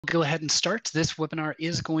Go ahead and start. This webinar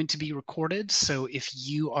is going to be recorded, so if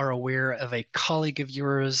you are aware of a colleague of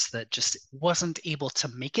yours that just wasn't able to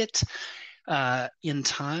make it in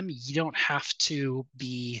time, you don't have to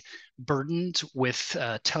be burdened with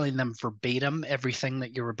telling them verbatim everything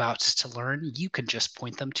that you're about to learn. You can just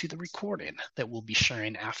point them to the recording that we'll be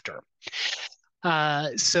sharing after.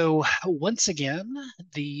 So once again,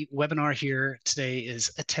 the webinar here today is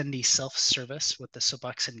Attendee Self-Service with the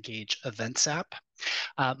Soapbox Engage Events app.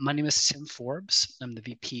 My name is Tim Forbes. I'm the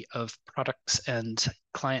VP of Products and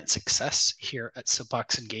Client Success here at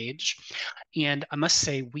Soapbox Engage. And I must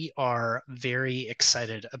say, we are very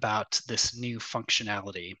excited about this new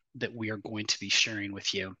functionality that we are going to be sharing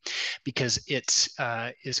with you, because it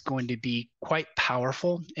is going to be quite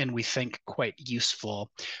powerful and we think quite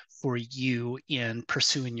useful for you in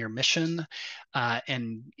pursuing your mission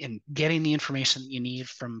and in getting the information that you need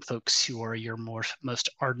from folks who are your most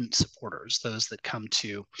ardent supporters, those that come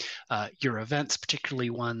to your events, particularly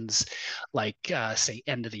ones like, say,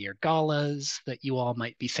 end of the year galas that you all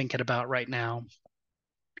might be thinking about right now.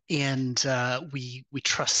 And we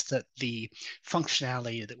trust that the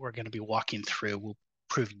functionality that we're going to be walking through will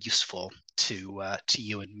prove useful to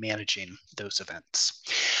you in managing those events.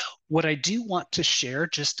 What I do want to share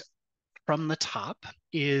just from the top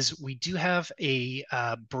is we do have a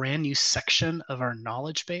brand new section of our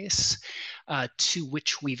knowledge base to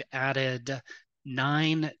which we've added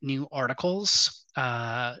 9 new articles.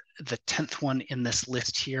 The 10th one in this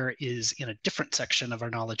list here is in a different section of our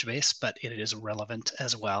knowledge base, but it is relevant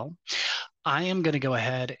as well. I am going to go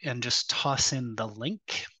ahead and just toss in the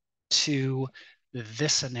link to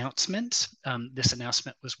this announcement. This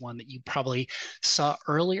announcement was one that you probably saw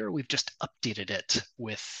earlier. We've just updated it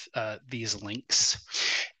with these links.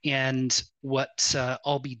 And what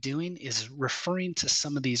I'll be doing is referring to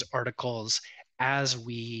some of these articles as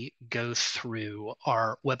we go through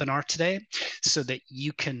our webinar today, so that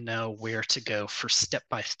you can know where to go for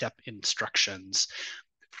step-by-step instructions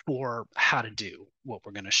for how to do what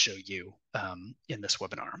we're going to show you in this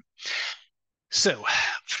webinar. So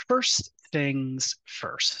first things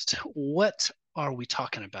first, what are we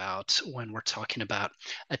talking about when we're talking about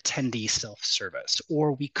attendee self-service?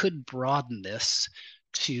 Or we could broaden this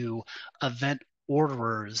to event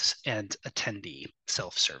orderers and attendee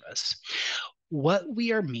self-service. What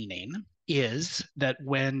we are meaning is that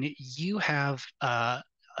when you have an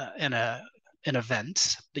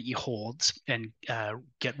event that you hold and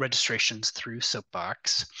get registrations through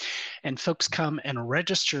Soapbox, and folks come and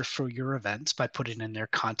register for your event by putting in their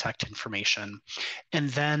contact information and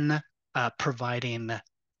then providing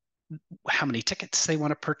how many tickets they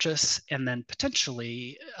want to purchase, and then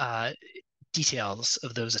potentially details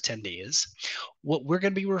of those attendees. What we're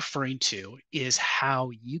going to be referring to is how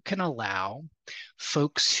you can allow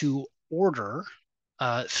folks who order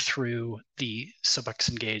through the Soapbox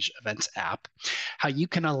Engage Events app, how you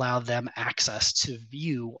can allow them access to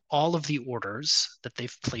view all of the orders that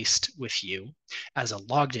they've placed with you as a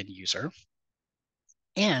logged in user,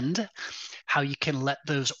 and how you can let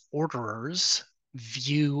those orderers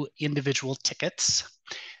view individual tickets,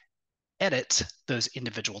 edit those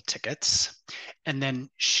individual tickets, and then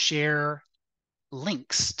share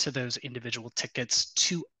links to those individual tickets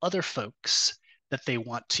to other folks that they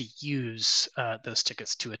want to use those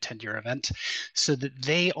tickets to attend your event, so that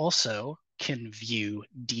they also can view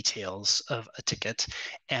details of a ticket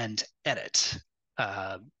and edit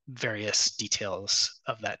various details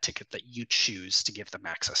of that ticket that you choose to give them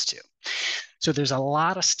access to. So there's a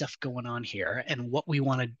lot of stuff going on here, and what we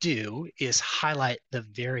want to do is highlight the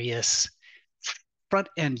various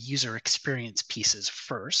front-end user experience pieces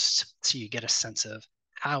first, so you get a sense of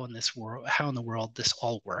how in the world this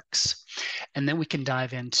all works. And then we can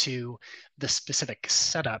dive into the specific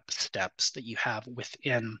setup steps that you have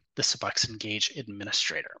within the Soapbox Engage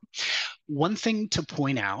administrator. One thing to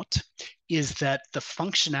point out is that the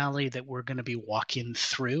functionality that we're going to be walking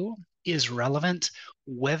through is relevant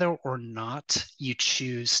whether or not you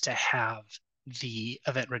choose to have the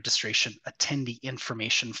event registration attendee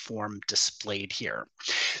information form displayed here.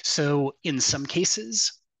 So in some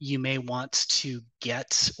cases, you may want to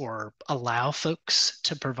get or allow folks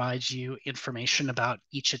to provide you information about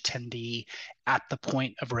each attendee at the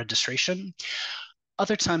point of registration.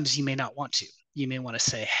 Other times you may not want to. You may want to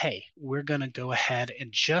say, hey, we're going to go ahead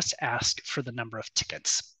and just ask for the number of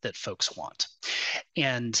tickets that folks want.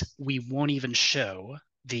 And we won't even show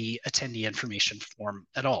the attendee information form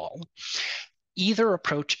at all. Either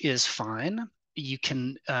approach is fine. You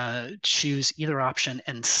can choose either option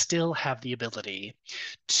and still have the ability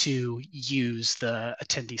to use the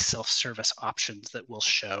attendee self-service options that we'll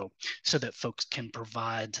show, so that folks can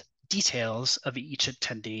provide details of each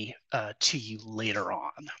attendee to you later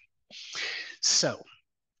on. So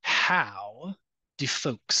how do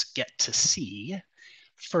folks get to see,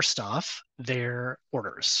 first off, their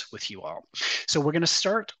orders with you all? So we're going to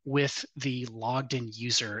start with the logged in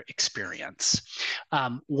user experience.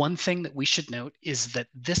 One thing that we should note is that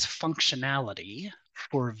this functionality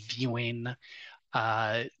for viewing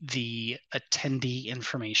the attendee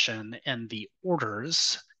information and the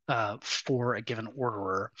orders for a given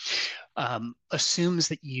orderer assumes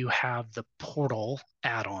that you have the portal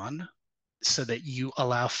add-on so that you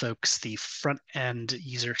allow folks the front-end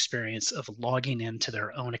user experience of logging into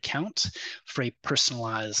their own account for a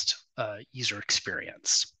personalized user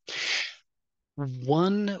experience.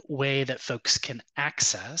 One way that folks can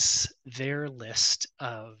access their list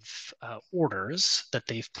of orders that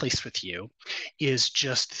they've placed with you is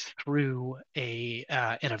just through an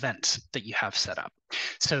event that you have set up.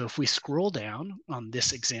 So if we scroll down on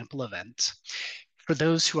this example event, for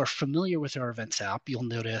those who are familiar with our events app, you'll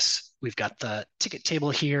notice we've got the ticket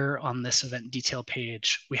table here on this event detail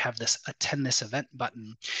page. We have this attend this event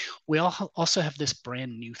button. We also have this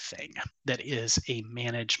brand new thing that is a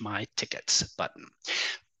manage my tickets button.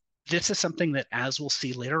 This is something that, as we'll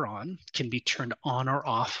see later on, can be turned on or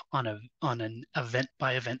off on an event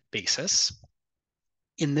by event basis.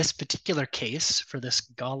 In this particular case, for this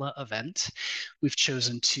gala event, we've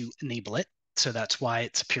chosen to enable it. So that's why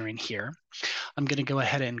it's appearing here. I'm going to go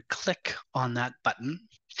ahead and click on that button.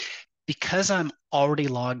 Because I'm already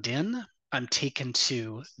logged in, I'm taken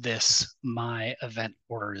to this My Event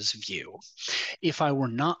Orders view. If I were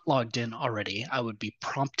not logged in already, I would be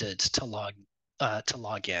prompted to log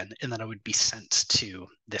in, and then I would be sent to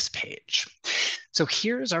this page. So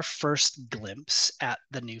here's our first glimpse at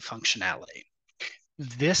the new functionality.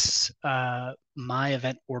 This My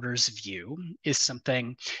Event Orders view is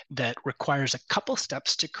something that requires a couple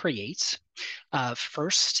steps to create.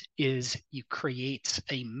 First is you create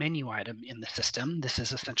a menu item in the system. This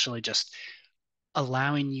is essentially just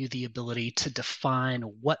allowing you the ability to define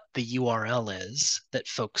what the URL is that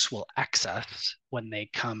folks will access when they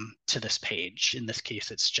come to this page. In this case,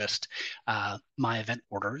 it's just My Event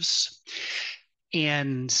Orders.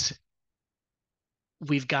 And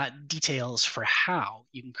we've got details for how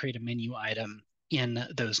you can create a menu item in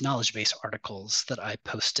those knowledge base articles that I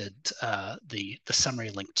posted the summary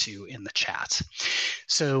link to in the chat.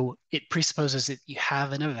 So it presupposes that you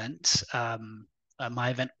have an event, My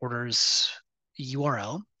Event Orders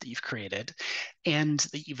URL that you've created, and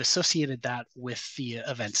that you've associated that with the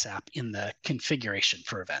events app in the configuration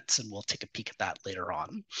for events. And we'll take a peek at that later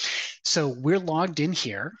on. So we're logged in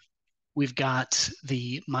here. We've got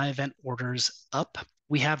the My Event Orders up.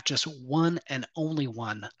 We have just one and only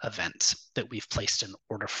one event that we've placed an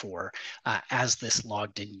order for as this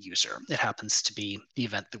logged in user. It happens to be the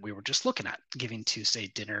event that we were just looking at, Giving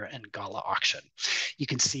Tuesday Dinner and Gala Auction. You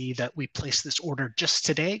can see that we placed this order just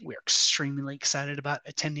today. We're extremely excited about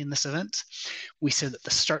attending this event. We said that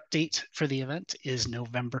the start date for the event is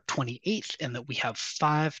November 28th and that we have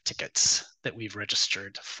 5 tickets that we've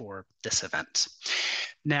registered for this event.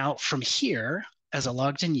 Now, from here, as a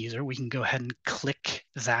logged in user, we can go ahead and click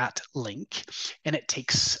that link, and it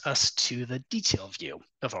takes us to the detail view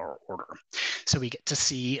of our order. So we get to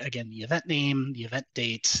see, again, the event name, the event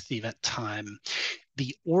date, the event time,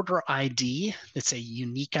 the order ID. That's a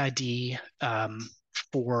unique ID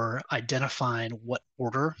for identifying what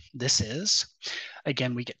order this is.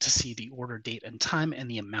 Again, we get to see the order date and time and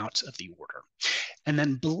the amount of the order. And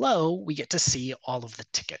then below, we get to see all of the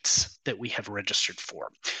tickets that we have registered for.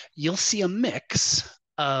 You'll see a mix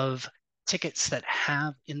of tickets that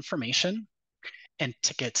have information and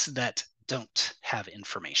tickets that don't have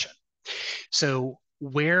information. So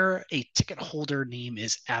where a ticket holder name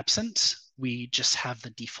is absent, we just have the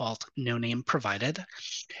default no name provided.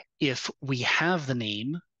 If we have the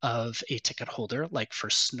name of a ticket holder, like for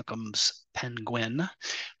Snookums Penguin,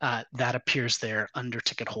 that appears there under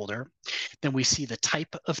ticket holder. Then we see the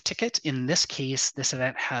type of ticket. In this case, this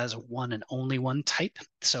event has one and only one type.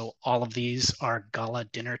 So all of these are gala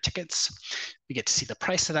dinner tickets. We get to see the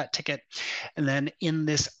price of that ticket. And then in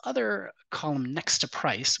this other column next to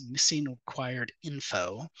price, missing required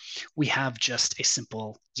info, we have just a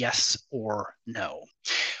simple yes or no.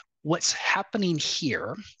 What's happening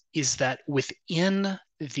here is that within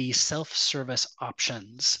the self-service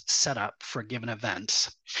options set up for given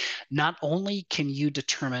events, not only can you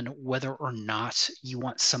determine whether or not you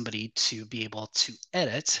want somebody to be able to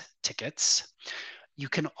edit tickets, you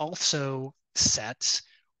can also set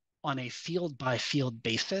on a field by field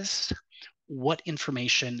basis what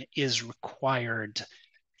information is required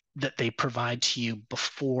that they provide to you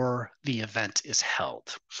before the event is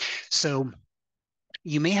held. So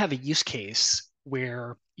you may have a use case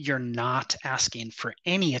where you're not asking for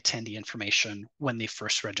any attendee information when they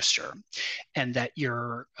first register, and that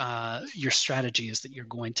your strategy is that you're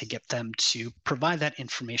going to get them to provide that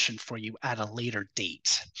information for you at a later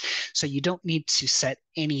date. So you don't need to set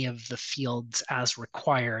any of the fields as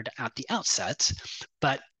required at the outset,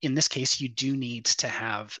 but in this case, you do need to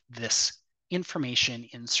have this information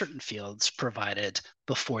in certain fields provided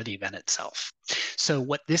before the event itself. So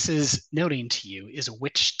what this is noting to you is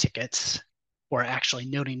which tickets, or actually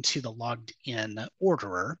noting to the logged in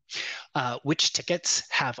orderer, which tickets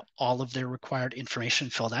have all of their required information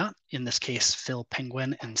filled out. In this case, Phil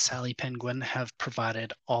Penguin and Sally Penguin have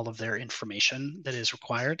provided all of their information that is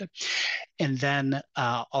required. And then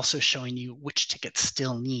also showing you which tickets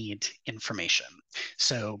still need information.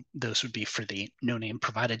 So those would be for the no name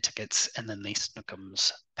provided tickets, and then the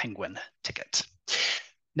Snookums Penguin ticket.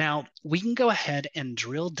 Now, we can go ahead and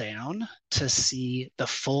drill down to see the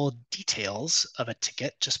full details of a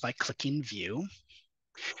ticket just by clicking View.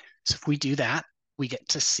 So if we do that, we get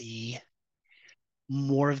to see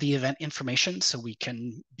more of the event information, so we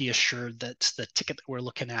can be assured that the ticket that we're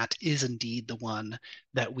looking at is indeed the one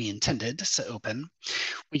that we intended to open.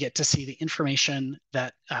 We get to see the information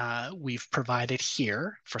that we've provided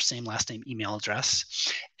here for same last name, email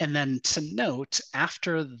address. And then to note,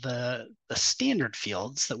 after the standard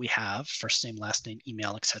fields that we have, first name, last name,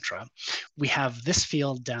 email, etc., we have this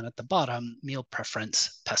field down at the bottom, meal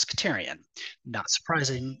preference, pescatarian. Not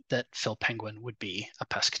surprising that Phil Penguin would be a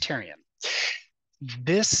pescatarian.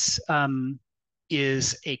 This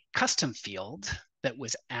is a custom field that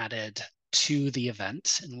was added to the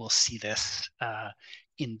event, and we'll see this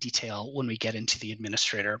in detail when we get into the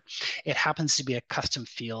administrator. It happens to be a custom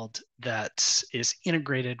field that is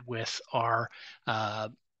integrated with our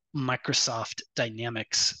Microsoft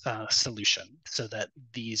Dynamics solution, so that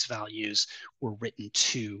these values were written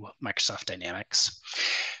to Microsoft Dynamics.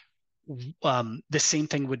 The same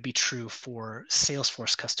thing would be true for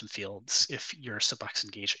Salesforce custom fields if your Soapbox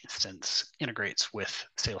Engage instance integrates with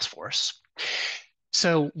Salesforce.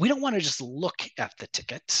 So we don't want to just look at the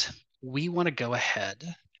ticket. We want to go ahead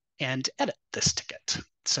and edit this ticket.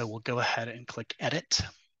 So we'll go ahead and click Edit.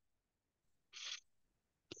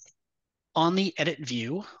 On the Edit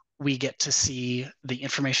view, we get to see the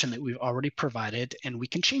information that we've already provided, and we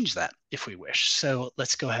can change that if we wish. So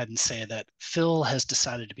let's go ahead and say that Phil has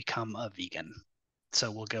decided to become a vegan.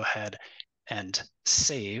 So we'll go ahead and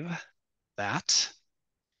save that.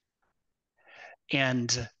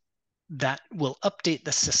 And that will update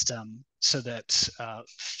the system so that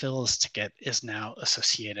Phil's ticket is now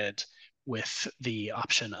associated with the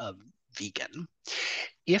option of vegan.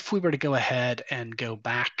 If we were to go ahead and go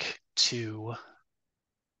back to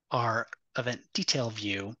our event detail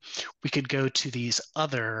view, we could go to these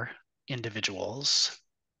other individuals,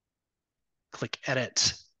 click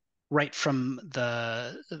Edit, right from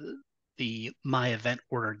the My Event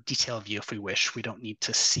Order detail view if we wish. We don't need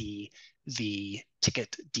to see the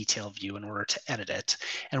ticket detail view in order to edit it.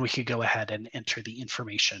 And we could go ahead and enter the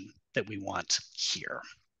information that we want here.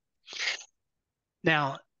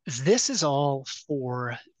 Now, this is all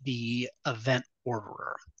for the event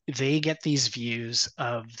orderer. They get these views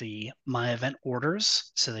of the My Event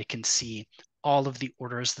Orders, so they can see all of the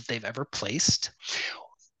orders that they've ever placed.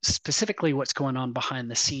 Specifically, what's going on behind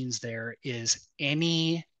the scenes there is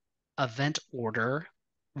any event order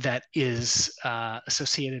that is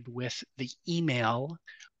associated with the email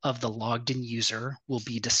of the logged in user will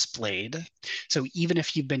be displayed. So even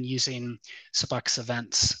if you've been using Soapbox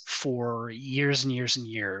events for years and years and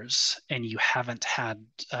years, and you haven't had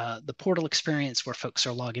the portal experience where folks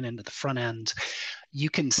are logging into the front end, you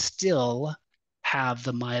can still have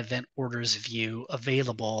the My Event Orders view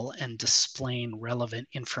available and displaying relevant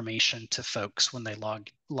information to folks when they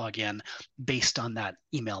log in based on that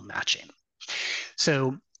email matching.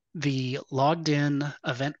 So the logged in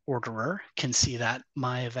event orderer can see that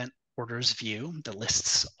My Event Orders view that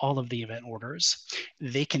lists all of the event orders.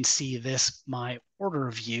 They can see this My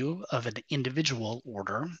Order view of an individual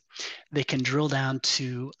order. They can drill down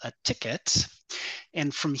to a ticket.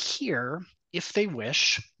 And from here, if they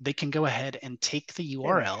wish, they can go ahead and take the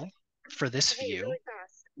URL for this view. Really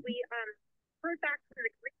fast. We heard back from the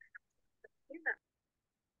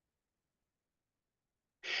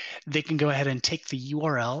They can go ahead and take the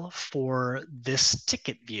URL for this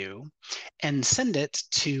ticket view and send it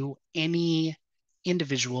to any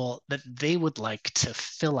individual that they would like to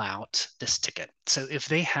fill out this ticket. So if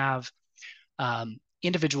they have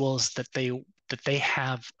individuals that they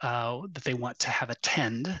want to have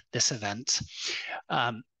attend this event,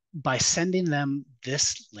 by sending them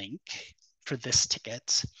this link for this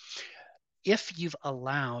ticket, if you've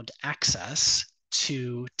allowed access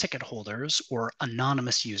to ticket holders or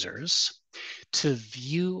anonymous users to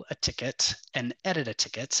view a ticket and edit a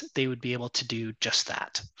ticket, they would be able to do just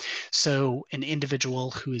that. So an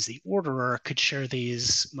individual who is the orderer could share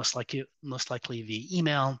these most likely via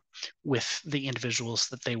email with the individuals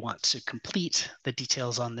that they want to complete the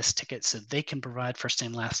details on this ticket, so they can provide first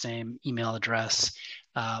name, last name, email address,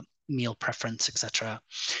 meal preference, etc.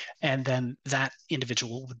 And then that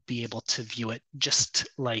individual would be able to view it just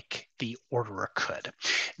like the orderer could.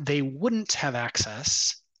 They wouldn't have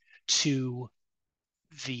access to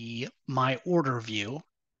the My Order view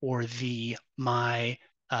or the My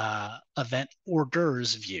Event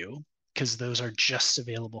Orders view, because those are just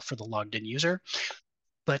available for the logged in user.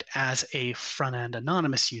 But as a front-end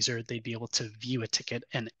anonymous user, they'd be able to view a ticket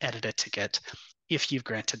and edit a ticket if you've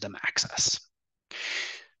granted them access.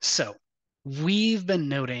 So we've been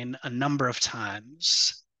noting a number of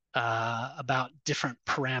times about different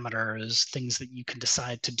parameters, things that you can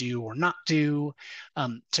decide to do or not do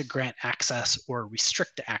to grant access or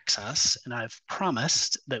restrict access. And I've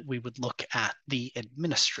promised that we would look at the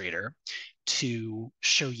administrator to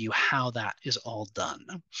show you how that is all done.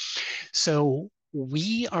 So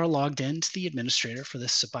we are logged into the administrator for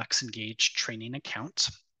this Soapbox Engage training account,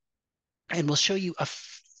 and we'll show you a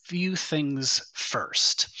few things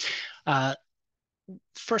first.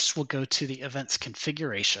 First, we'll go to the events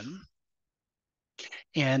configuration.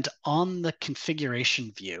 And on the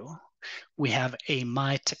configuration view, we have a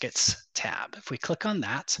My Tickets tab. If we click on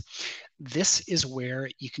that, this is where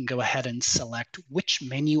you can go ahead and select which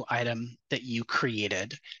menu item that you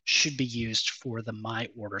created should be used for the My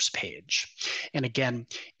Orders page. And again,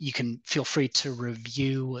 you can feel free to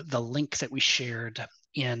review the link that we shared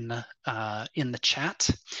in the chat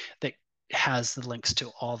that has the links to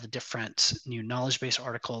all the different new knowledge base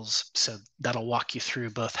articles. So that'll walk you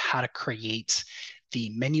through both how to create the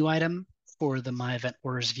menu item for the My Event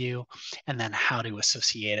Orders view, and then how to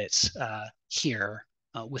associate it here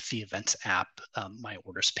with the Events app My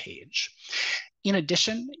Orders page. In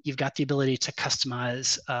addition, you've got the ability to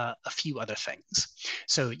customize a few other things.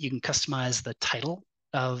 So you can customize the title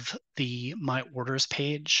of the My Orders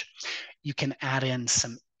page. You can add in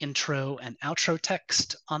some intro and outro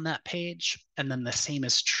text on that page. And then the same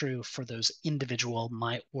is true for those individual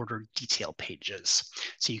My Order detail pages.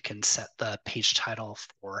 So you can set the page title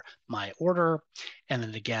for My Order, and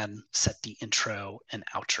then again, set the intro and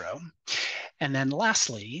outro. And then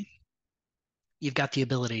lastly, you've got the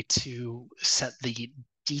ability to set the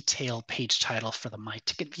detail page title for the My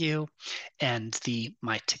Ticket view and the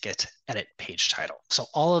My Ticket edit page title. So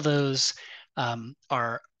all of those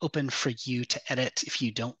are open for you to edit if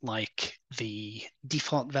you don't like the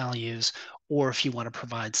default values, or if you want to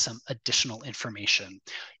provide some additional information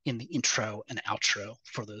in the intro and outro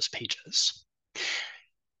for those pages.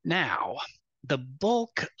 Now, the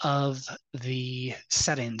bulk of the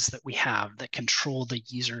settings that we have that control the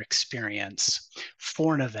user experience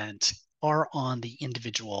for an event are on the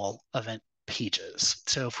individual event pages.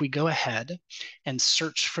 So if we go ahead and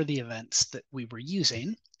search for the events that we were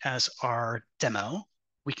using as our demo,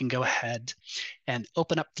 we can go ahead and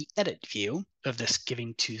open up the edit view of this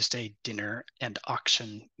Giving Tuesday dinner and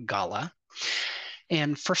auction gala.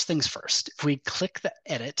 And first things first, if we click the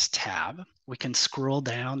Edit tab, we can scroll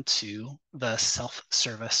down to the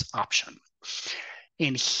self-service option.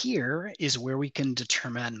 And here is where we can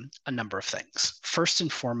determine a number of things. First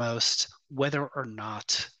and foremost, whether or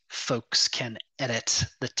not folks can edit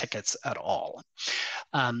the tickets at all.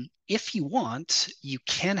 If you want, you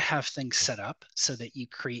can have things set up so that you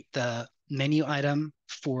create the menu item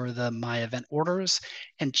for the My Event Orders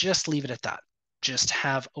and just leave it at that. Just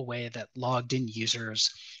have a way that logged in users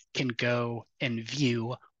can go and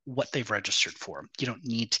view what they've registered for. You don't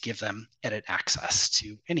need to give them edit access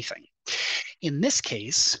to anything. In this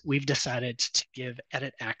case, we've decided to give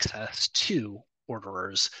edit access to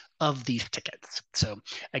orderers of these tickets. So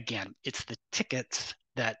again, it's the tickets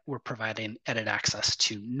that we're providing edit access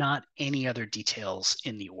to, not any other details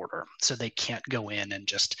in the order. So they can't go in and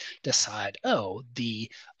just decide, oh,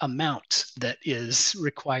 the amount that is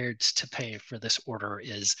required to pay for this order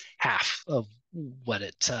is half of what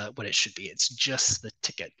it should be. It's just the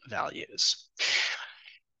ticket values.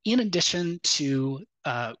 In addition to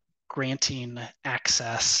granting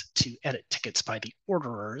access to edit tickets by the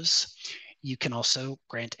orderers, you can also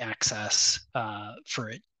grant access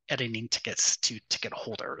for editing tickets to ticket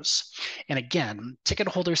holders. And again, ticket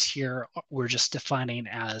holders here, we're just defining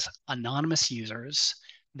as anonymous users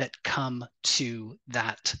that come to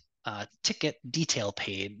that ticket detail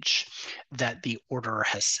page that the orderer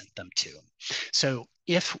has sent them to. So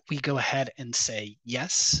if we go ahead and say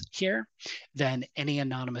yes here, then any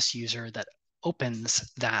anonymous user that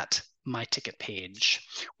opens that My Ticket page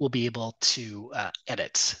will be able to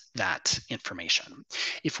edit that information.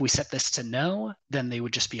 If we set this to no, then they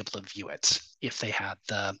would just be able to view it if they had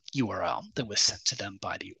the URL that was sent to them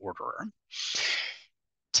by the orderer.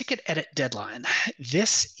 Ticket edit deadline.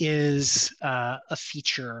 This is a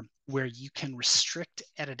feature where you can restrict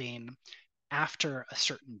editing after a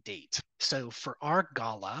certain date. So for our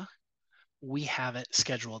gala, we have it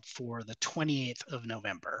scheduled for the 28th of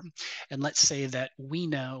November. And let's say that we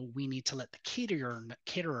know we need to let the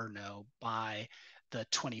caterer know by the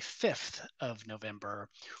 25th of November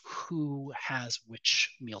who has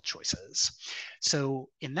which meal choices. So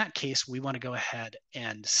in that case, we want to go ahead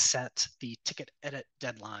and set the ticket edit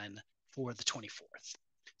deadline for the 24th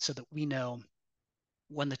so that we know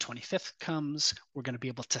when the 25th comes, we're going to be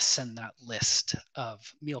able to send that list of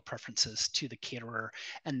meal preferences to the caterer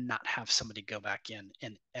and not have somebody go back in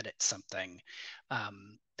and edit something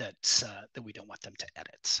that we don't want them to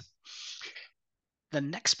edit. The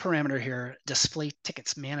next parameter here, display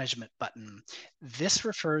tickets management button. This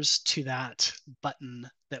refers to that button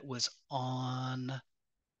that was on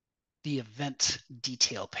the event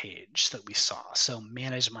detail page that we saw. So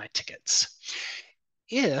manage my tickets.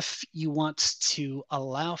 If you want to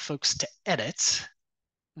allow folks to edit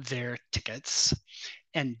their tickets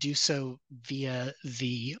and do so via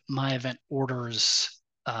the My Event Orders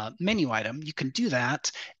menu item, you can do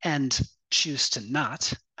that and choose to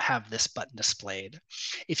not have this button displayed.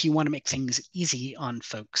 If you want to make things easy on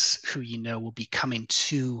folks who you know will be coming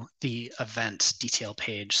to the event detail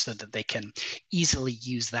page so that they can easily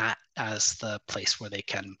use that as the place where they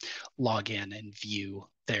can log in and view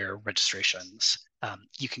their registrations,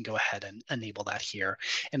 you can go ahead and enable that here.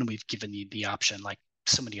 And we've given you the option, like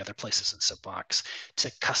so many other places in Soapbox, to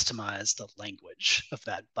customize the language of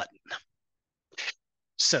that button.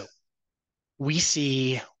 So we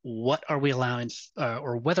see what are we allowing,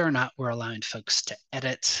 or whether or not we're allowing folks to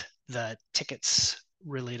edit the tickets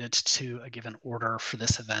related to a given order for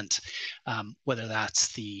this event, whether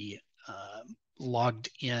that's the logged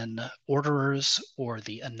in orderers or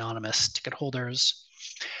the anonymous ticket holders.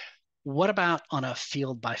 What about on a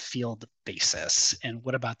field by field basis? And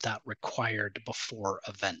what about that required before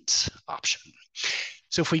event option?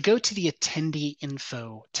 So if we go to the attendee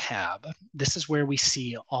info tab, this is where we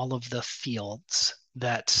see all of the fields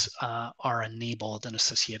that are enabled and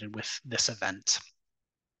associated with this event.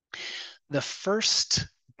 The first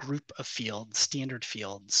group of fields, standard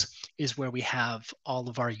fields, is where we have all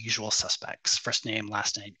of our usual suspects, first name,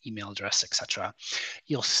 last name, email address, etc.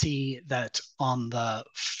 You'll see that on the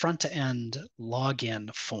front end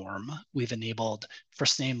login form, we've enabled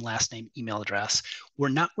first name, last name, email address. We're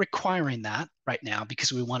not requiring that right now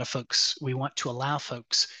because we want to allow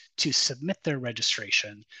folks to submit their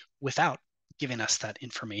registration without giving us that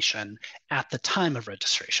information at the time of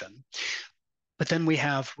registration. But then we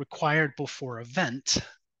have required before event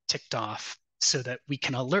ticked off so that we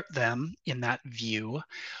can alert them in that view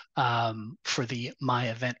for the My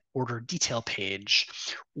Event Order detail page,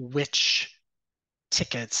 which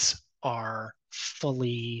tickets are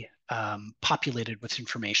fully populated with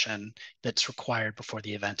information that's required before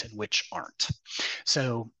the event and which aren't.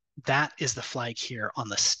 So that is the flag here on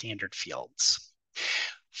the standard fields.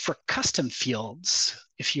 For custom fields,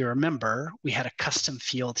 if you remember, we had a custom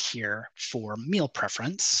field here for meal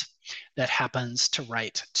preference that happens to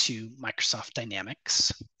write to Microsoft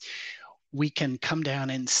Dynamics. We can come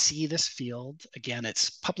down and see this field. Again, it's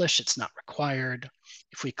published, it's not required.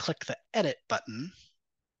 If we click the edit button,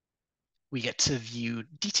 we get to view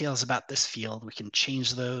details about this field. We can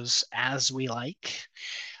change those as we like.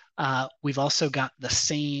 We've also got the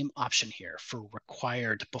same option here for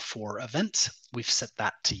required before event. We've set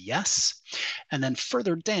that to yes. And then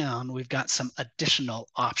further down, we've got some additional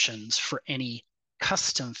options for any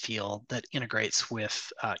custom field that integrates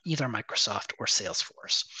with either Microsoft or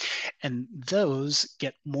Salesforce. And those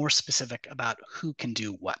get more specific about who can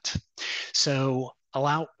do what. So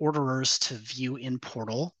allow orderers to view in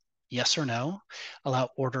portal, yes or no. Allow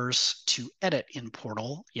orders to edit in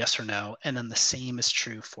portal, yes or no. And then the same is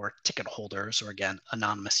true for ticket holders, or again,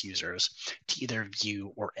 anonymous users, to either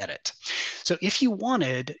view or edit. So if you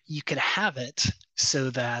wanted, you could have it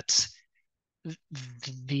so that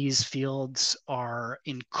these fields are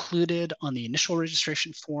included on the initial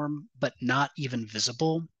registration form, but not even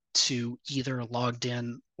visible to either logged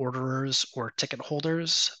in orderers or ticket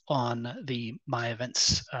holders on the My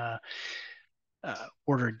Events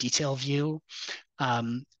order detail view.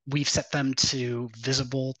 We've set them to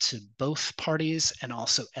visible to both parties and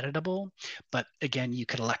also editable. But again, you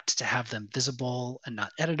could elect to have them visible and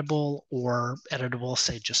not editable, or editable,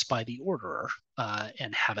 say, just by the orderer,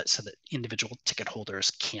 and have it so that individual ticket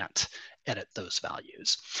holders can't edit those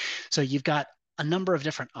values. So you've got a number of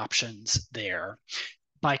different options there.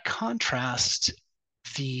 By contrast,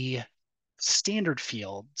 the standard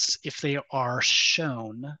fields, if they are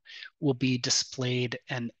shown, will be displayed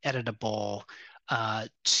and editable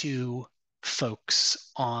to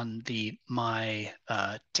folks on the My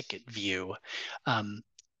Ticket view.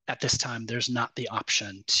 At this time, there's not the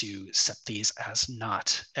option to set these as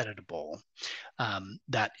not editable.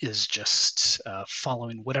 That is just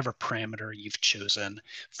following whatever parameter you've chosen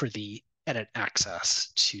for the edit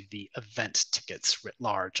access to the event tickets writ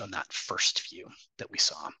large on that first view that we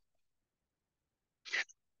saw.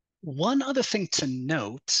 One other thing to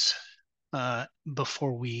note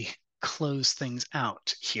before we close things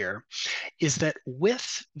out here is that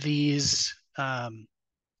with these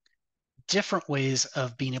different ways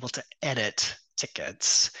of being able to edit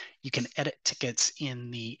tickets, you can edit tickets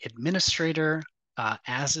in the administrator.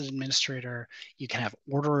 As an administrator, you can have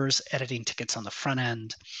orderers editing tickets on the front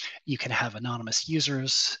end. You can have anonymous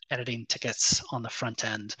users editing tickets on the front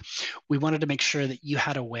end. We wanted to make sure that you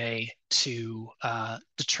had a way to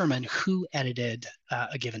determine who edited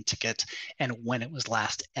a given ticket and when it was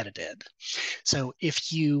last edited. So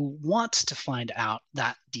if you want to find out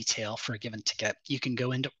that detail for a given ticket, you can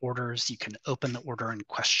go into orders, you can open the order in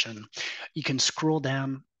question, you can scroll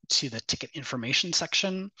down to the ticket information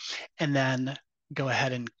section, and then go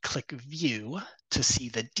ahead and click view to see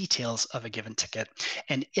the details of a given ticket.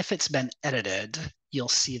 And if it's been edited, you'll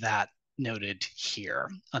see that noted here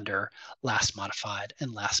under last modified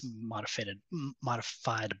and last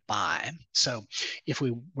modified by. So if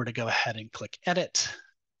we were to go ahead and click edit,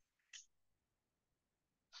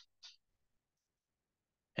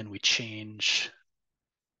 and we change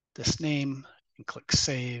this name and click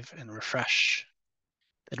save and refresh,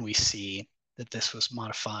 then we see that this was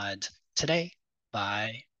modified today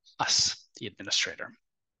by us, the administrator.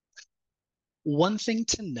 One thing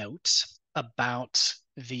to note about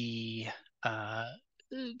the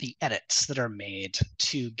edits that are made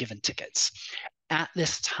to given tickets. At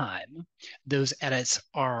this time, those edits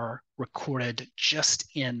are recorded just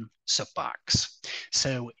in Soapbox.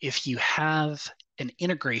 So if you have an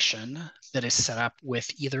integration that is set up with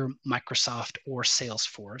either Microsoft or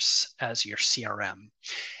Salesforce as your CRM,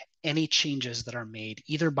 any changes that are made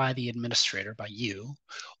either by the administrator, by you,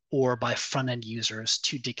 or by front-end users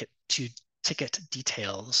to ticket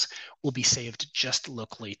details will be saved just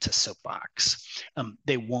locally to Soapbox.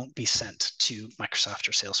 They won't be sent to Microsoft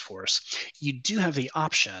or Salesforce. You do have the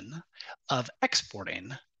option of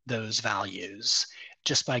exporting those values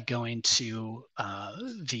just by going to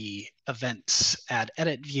the events add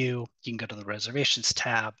edit view. You can go to the reservations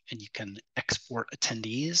tab and you can export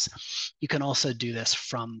attendees. You can also do this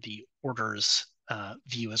from the orders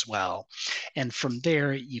view as well. And from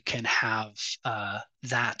there, you can have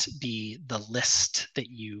that be the list that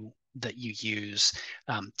you use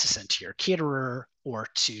to send to your caterer, or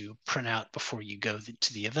to print out before you go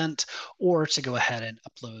to the event, or to go ahead and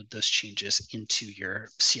upload those changes into your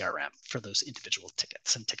CRM for those individual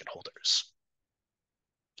tickets and ticket holders.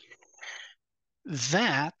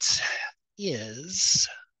 That is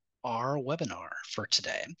our webinar for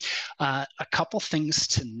today. A couple things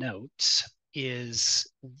to note is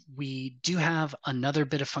we do have another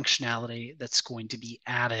bit of functionality that's going to be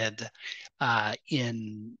added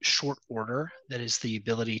in short order. That is the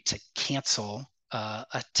ability to cancel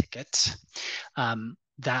a ticket.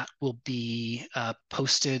 That will be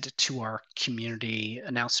posted to our community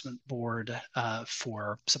announcement board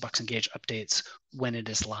for Soapbox Engage updates when it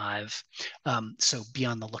is live. So be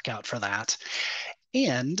on the lookout for that.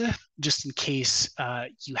 And just in case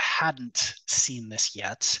you hadn't seen this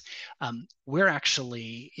yet, we're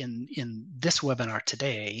actually in this webinar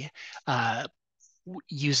today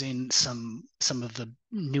using some of the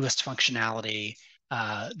newest functionality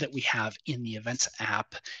that we have in the Events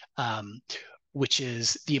app, which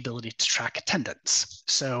is the ability to track attendance.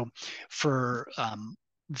 So for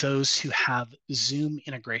those who have Zoom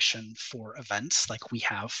integration for events like we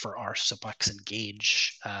have for our Soapbox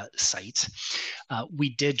Engage site,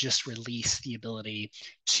 we did just release the ability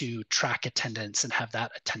to track attendance and have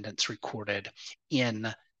that attendance recorded in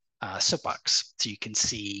Soapbox. So you can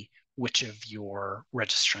see which of your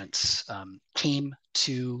registrants came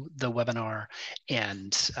to the webinar,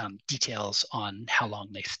 and details on how long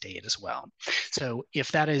they stayed as well. So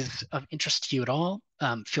if that is of interest to you at all,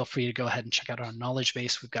 feel free to go ahead and check out our knowledge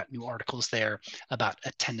base. We've got new articles there about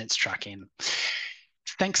attendance tracking.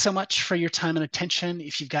 Thanks so much for your time and attention.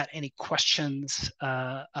 If you've got any questions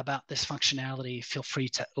about this functionality, feel free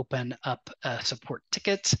to open up a support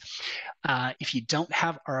ticket. If you don't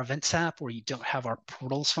have our events app or you don't have our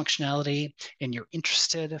portals functionality and you're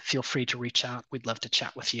interested, feel free to reach out. We'd love to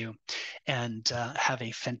chat with you, and have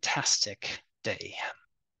a fantastic day.